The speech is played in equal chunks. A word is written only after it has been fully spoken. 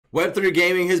Web3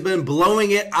 gaming has been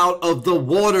blowing it out of the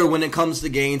water when it comes to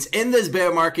gains in this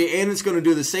bear market, and it's going to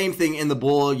do the same thing in the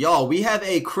bull. Y'all, we have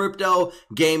a crypto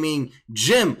gaming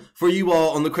gym for you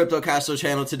all on the Crypto Cashflow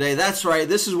channel today. That's right.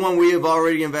 This is one we have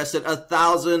already invested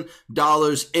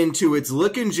 $1,000 into. It's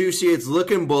looking juicy. It's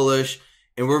looking bullish.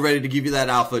 And we're ready to give you that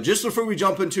alpha. Just before we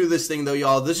jump into this thing though,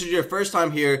 y'all, this is your first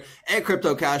time here at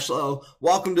Crypto Cashflow.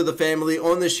 Welcome to the family.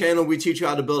 On this channel, we teach you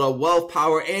how to build a wealth,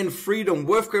 power, and freedom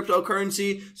with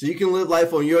cryptocurrency so you can live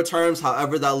life on your terms,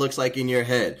 however that looks like in your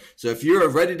head. So if you're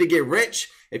ready to get rich,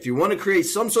 if you want to create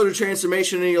some sort of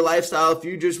transformation in your lifestyle, if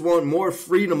you just want more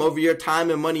freedom over your time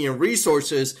and money and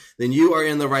resources, then you are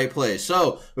in the right place.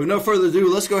 So with no further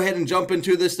ado, let's go ahead and jump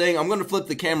into this thing. I'm going to flip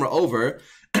the camera over.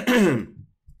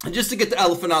 Just to get the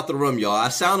elephant out the room, y'all, I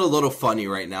sound a little funny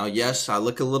right now. Yes, I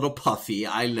look a little puffy.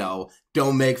 I know.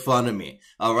 Don't make fun of me.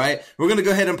 All right. We're going to go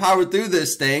ahead and power through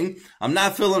this thing. I'm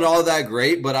not feeling all that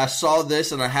great, but I saw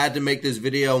this and I had to make this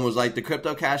video and was like, the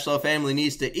Crypto Cashflow family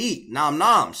needs to eat. Nom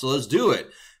nom. So let's do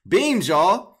it. Beams,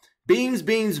 y'all. Beams,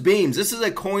 beams, beams. This is a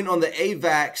coin on the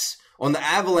AVAX, on the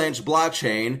Avalanche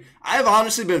blockchain. I've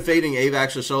honestly been fading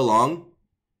AVAX for so long.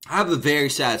 I have a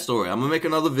very sad story. I'm going to make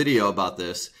another video about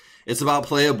this. It's about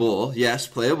Play a Bull. Yes,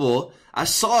 Play a Bull. I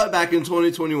saw it back in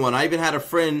 2021. I even had a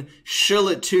friend shill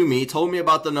it to me, told me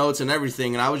about the notes and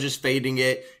everything, and I was just fading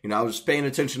it. You know, I was paying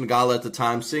attention to Gala at the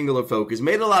time, singular focus.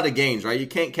 Made a lot of gains, right? You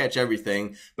can't catch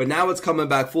everything. But now it's coming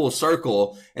back full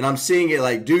circle, and I'm seeing it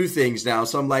like do things now.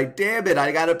 So I'm like, damn it,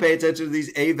 I gotta pay attention to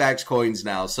these AVAX coins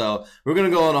now. So we're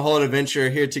gonna go on a whole adventure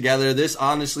here together. This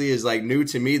honestly is like new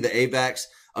to me, the AVAX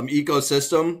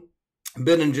ecosystem.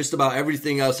 Been in just about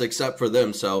everything else except for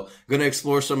them. So gonna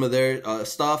explore some of their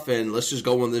stuff, and let's just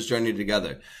go on this journey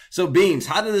together. So Beams,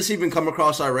 how did this even come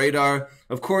across our radar?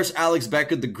 Of course, Alex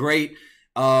Becker, the great,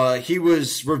 he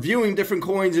was reviewing different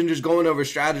coins and just going over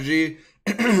strategy.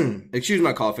 Excuse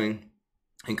my coughing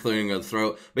and clearing of the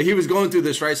throat. But he was going through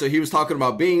this, right? So he was talking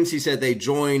about Beams. He said they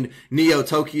joined Neo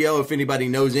Tokyo. If anybody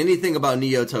knows anything about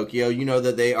Neo Tokyo, you know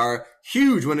that they are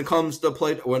huge when it comes to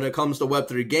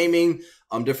Web3 gaming,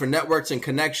 different networks and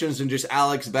connections, and just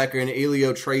Alex Becker and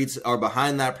Elio Trades are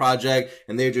behind that project,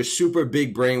 and they're just super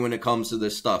big brain when it comes to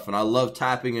this stuff. And I love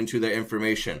tapping into their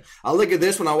information. I look at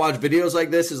this when I watch videos like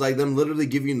this, is like them literally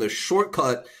giving you the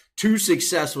shortcut to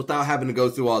success without having to go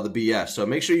through all the BS. So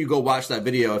make sure you go watch that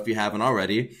video if you haven't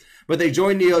already. But they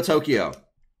joined Neo Tokyo.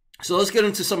 So let's get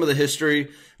into some of the history.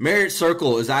 Merit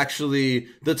Circle is actually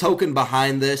the token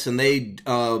behind this, and they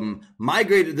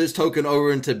migrated this token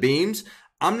over into Beams.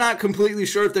 I'm not completely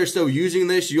sure if they're still using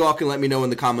this. You all can let me know in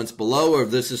the comments below, or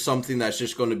if this is something that's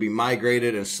just going to be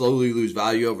migrated and slowly lose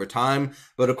value over time.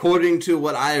 But according to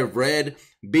what I have read,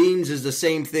 Beams is the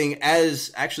same thing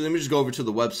as, actually, let me just go over to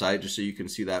the website just so you can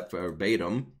see that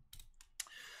verbatim.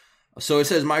 So it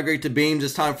says migrate to Beams.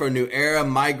 It's time for a new era.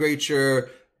 Migrate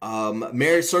your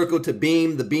Merit Circle to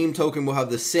Beam. The Beam token will have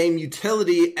the same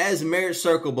utility as Merit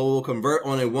Circle, but will convert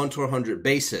on a 1 to 100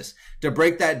 basis. To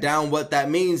break that down, what that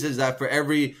means is that for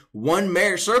every 1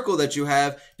 Merit Circle that you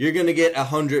have, you're going to get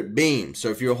 100 beams. So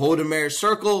if you're holding Merit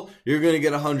Circle, you're going to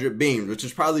get 100 beams, which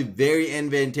is probably very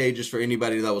advantageous for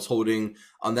anybody that was holding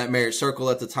on that Merit Circle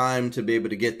at the time to be able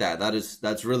to get that.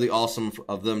 That's really awesome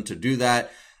of them to do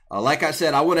that. Like I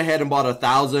said, I went ahead and bought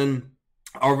 1,000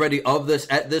 already of this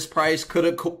at this price. Could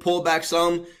it pull back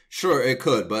some? Sure, it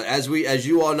could. But as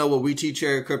you all know, what we teach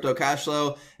here at Crypto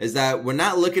Cashflow is that we're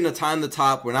not looking to time the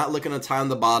top. We're not looking to time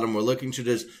the bottom. We're looking to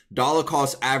just dollar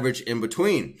cost average in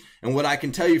between. And what I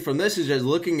can tell you from this is just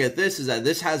looking at this is that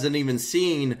this hasn't even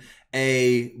seen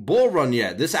a bull run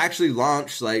yet. This actually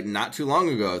launched like not too long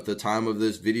ago at the time of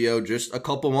this video, just a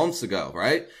couple months ago,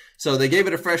 right? So they gave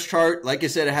it a fresh chart. Like I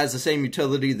said, it has the same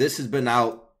utility. This has been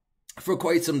out for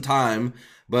quite some time,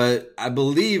 but I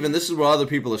believe, and this is what other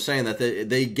people are saying, that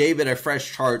they gave it a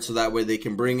fresh chart so that way they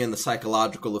can bring in the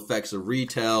psychological effects of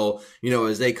retail, you know,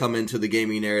 as they come into the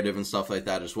gaming narrative and stuff like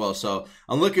that as well. So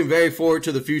I'm looking very forward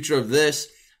to the future of this.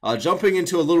 Jumping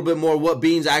into a little bit more what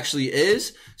Beams actually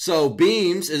is. So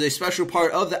Beams is a special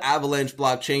part of the Avalanche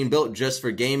blockchain built just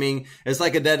for gaming. It's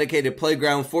like a dedicated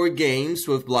playground for games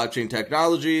with blockchain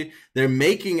technology. They're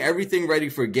making everything ready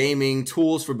for gaming,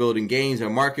 tools for building games,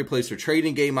 a marketplace for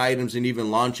trading game items, and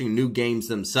even launching new games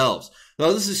themselves.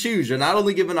 Now this is huge. They're not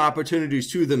only giving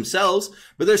opportunities to themselves,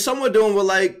 but they're somewhat doing what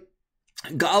like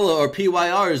Gala or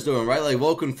PYR is doing, right? Like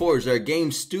Vulcan Forge, they're a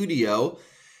game studio.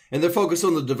 And they're focused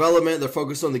on the development, they're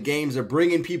focused on the games, they're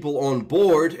bringing people on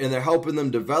board, and they're helping them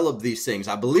develop these things.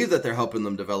 I believe that they're helping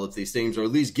them develop these things, or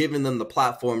at least giving them the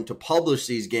platform to publish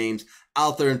these games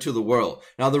out there into the world.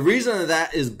 Now, the reason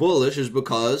that is bullish is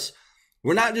because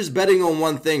we're not just betting on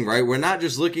one thing, right? We're not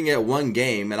just looking at one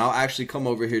game, and I'll actually come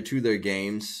over here to their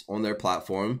games on their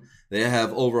platform. They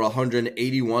have over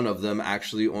 181 of them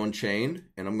actually on chain,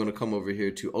 and I'm going to come over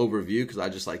here to overview because I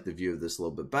just like the view of this a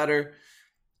little bit better.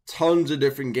 Tons of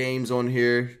different games on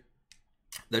here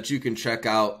that you can check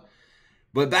out.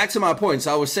 But back to my point,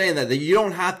 so I was saying that you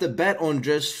don't have to bet on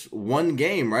just one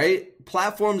game, right?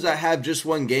 Platforms that have just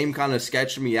one game kind of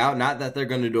sketch me out. Not that they're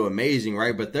going to do amazing,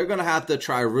 right? But they're going to have to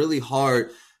try really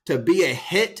hard to be a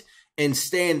hit and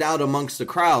stand out amongst the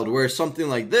crowd. Where something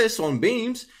like this on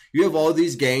Beams, you have all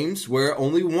these games where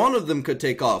only one of them could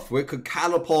take off, where it could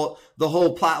catapult the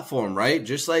whole platform, right?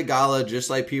 Just like Gala, just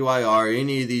like PYR,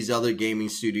 any of these other gaming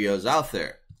studios out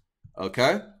there.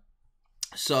 Okay?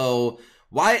 So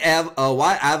why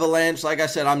Avalanche? Like I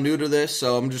said, I'm new to this,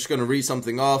 so I'm just going to read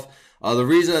something off. The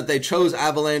reason that they chose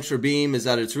Avalanche for Beam is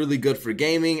that it's really good for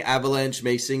gaming. Avalanche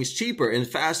makes things cheaper and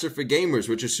faster for gamers,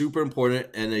 which is super important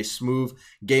and a smooth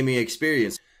gaming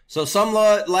experience. So some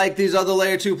like these other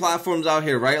layer 2 platforms out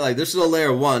here, right? Like this is a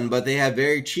layer 1, but they have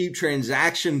very cheap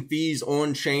transaction fees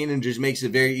on chain and just makes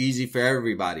it very easy for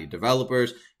everybody.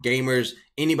 Developers, gamers,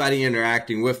 anybody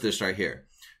interacting with this right here.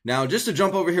 Now, just to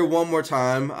jump over here one more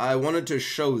time, I wanted to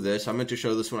show this. I meant to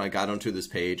show this when I got onto this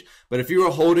page. But if you were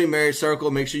holding Merit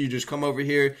Circle, make sure you just come over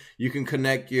here. You can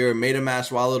connect your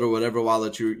MetaMask wallet or whatever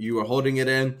wallet you are holding it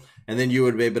in, and then you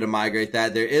would be able to migrate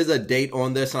that. There is a date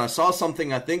on this, and I saw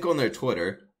something, I think, on their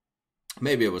Twitter.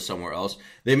 Maybe it was somewhere else.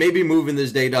 They may be moving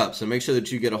this date up, so make sure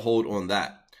that you get a hold on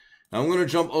that. Now, I'm going to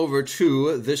jump over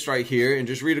to this right here and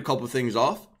just read a couple things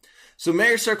off. So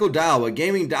Merit Circle DAO, a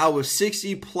gaming DAO with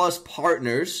 60 plus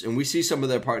partners, and we see some of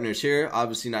their partners here,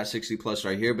 obviously not 60 plus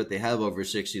right here, but they have over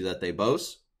 60 that they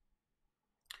boast.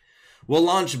 Will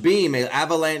launch Beam, an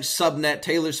Avalanche subnet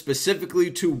tailored specifically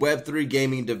to Web3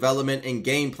 gaming development and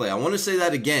gameplay. I want to say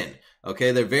that again,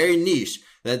 okay? They're very niche,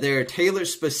 that they're tailored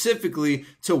specifically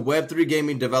to Web3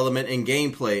 gaming development and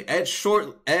gameplay.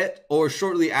 At or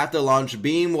shortly after launch,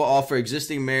 Beam will offer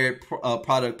existing Merit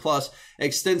product plus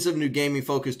extensive new gaming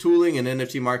focused tooling and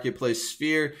NFT marketplace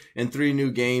Sphere and 3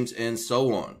 new games and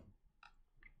so on.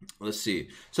 Let's see.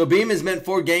 So Beam is meant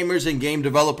for gamers and game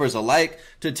developers alike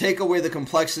to take away the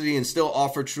complexity and still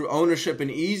offer true ownership and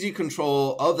easy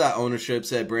control of that ownership,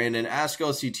 said Brandon Asko,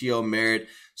 CTO Merit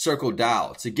Circle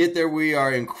DAO. To get there, we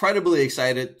are incredibly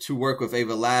excited to work with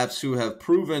Ava Labs, who have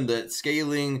proven that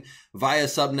scaling via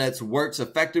subnets works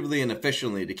effectively and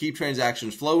efficiently to keep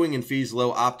transactions flowing and fees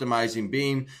low, optimizing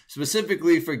Beam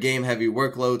specifically for game-heavy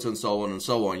workloads and so on and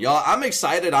so on. Y'all, I'm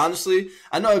excited, honestly.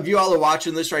 I know if you all are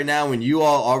watching this right now and you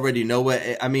all already know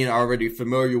already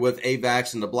familiar with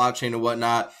AVAX and the blockchain and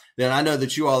whatnot, then I know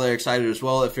that you all are excited as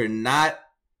well. If you're not,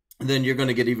 then you're going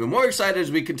to get even more excited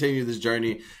as we continue this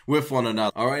journey with one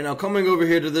another. All right, now coming over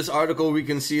here to this article, we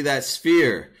can see that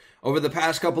Sphere. Over the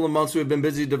past couple of months, we've been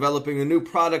busy developing a new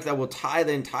product that will tie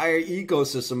the entire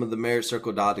ecosystem of the Merit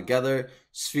Circle DAO together,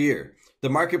 Sphere. The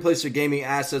marketplace for gaming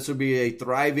assets will be a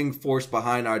thriving force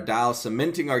behind our DAO,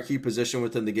 cementing our key position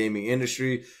within the gaming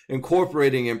industry,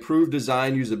 incorporating improved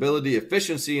design, usability,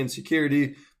 efficiency, and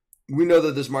security. We know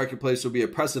that this marketplace will be a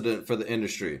precedent for the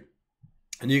industry.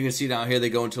 And you can see down here, they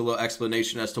go into a little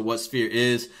explanation as to what Sphere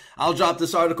is. I'll drop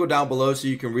this article down below so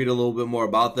you can read a little bit more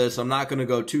about this. I'm not going to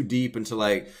go too deep into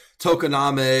like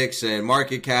tokenomics and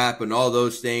market cap and all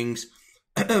those things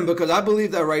because I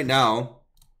believe that right now,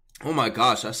 oh my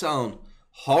gosh, I sound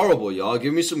horrible, y'all.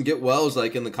 Give me some get wells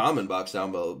like in the comment box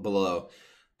down below.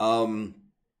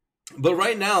 But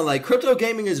right now, like crypto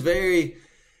gaming is very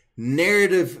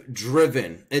narrative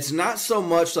driven. It's not so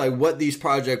much like what these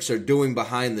projects are doing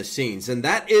behind the scenes. And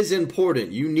that is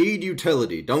important. You need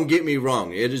utility. Don't get me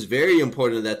wrong. It is very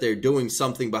important that they're doing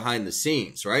something behind the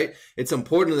scenes, right? It's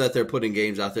important that they're putting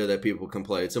games out there that people can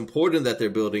play. It's important that they're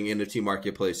building NFT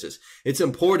marketplaces. It's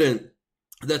important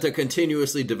that they're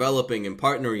continuously developing and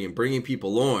partnering and bringing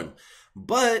people on.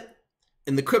 But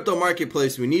in the crypto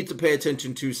marketplace, we need to pay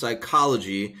attention to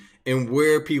psychology and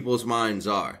where people's minds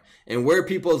are. And where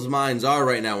people's minds are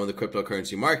right now in the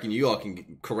cryptocurrency market, and you all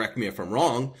can correct me if I'm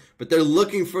wrong, but they're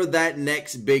looking for that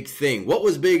next big thing. What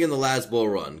was big in the last bull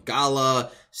run?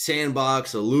 Gala,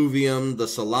 Sandbox, Illuvium, the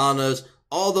Solanas,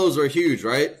 all those are huge,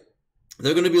 right?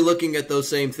 They're going to be looking at those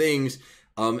same things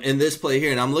in this play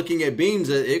here. And I'm looking at Beams.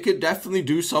 It could definitely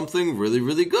do something really,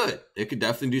 really good. It could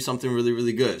definitely do something really,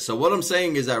 really good. So what I'm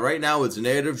saying is that right now it's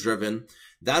narrative driven.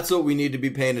 That's what we need to be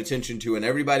paying attention to. And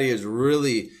everybody is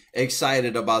really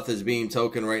excited about this Beam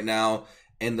token right now.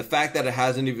 And the fact that it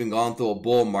hasn't even gone through a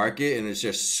bull market and it's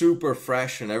just super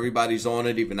fresh and everybody's on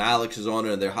it, even Alex is on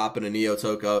it and they're hopping to Neo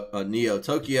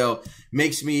Tokyo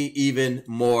makes me even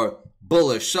more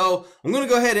bullish. So I'm going to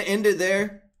go ahead and end it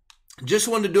there. Just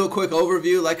wanted to do a quick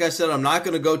overview. Like I said, I'm not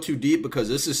going to go too deep because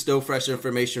this is still fresh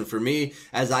information for me.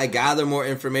 As I gather more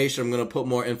information, I'm going to put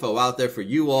more info out there for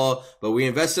you all. But we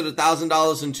invested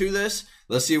 $1,000 into this.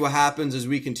 Let's see what happens as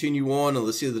we continue on, and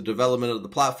let's see the development of the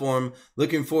platform.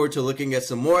 Looking forward to looking at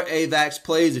some more AVAX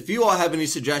plays. If you all have any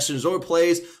suggestions or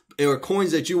plays or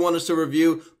coins that you want us to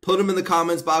review, put them in the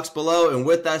comments box below. And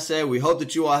with that said, we hope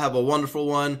that you all have a wonderful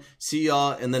one. See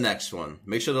y'all in the next one.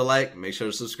 Make sure to like, make sure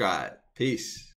to subscribe. Peace.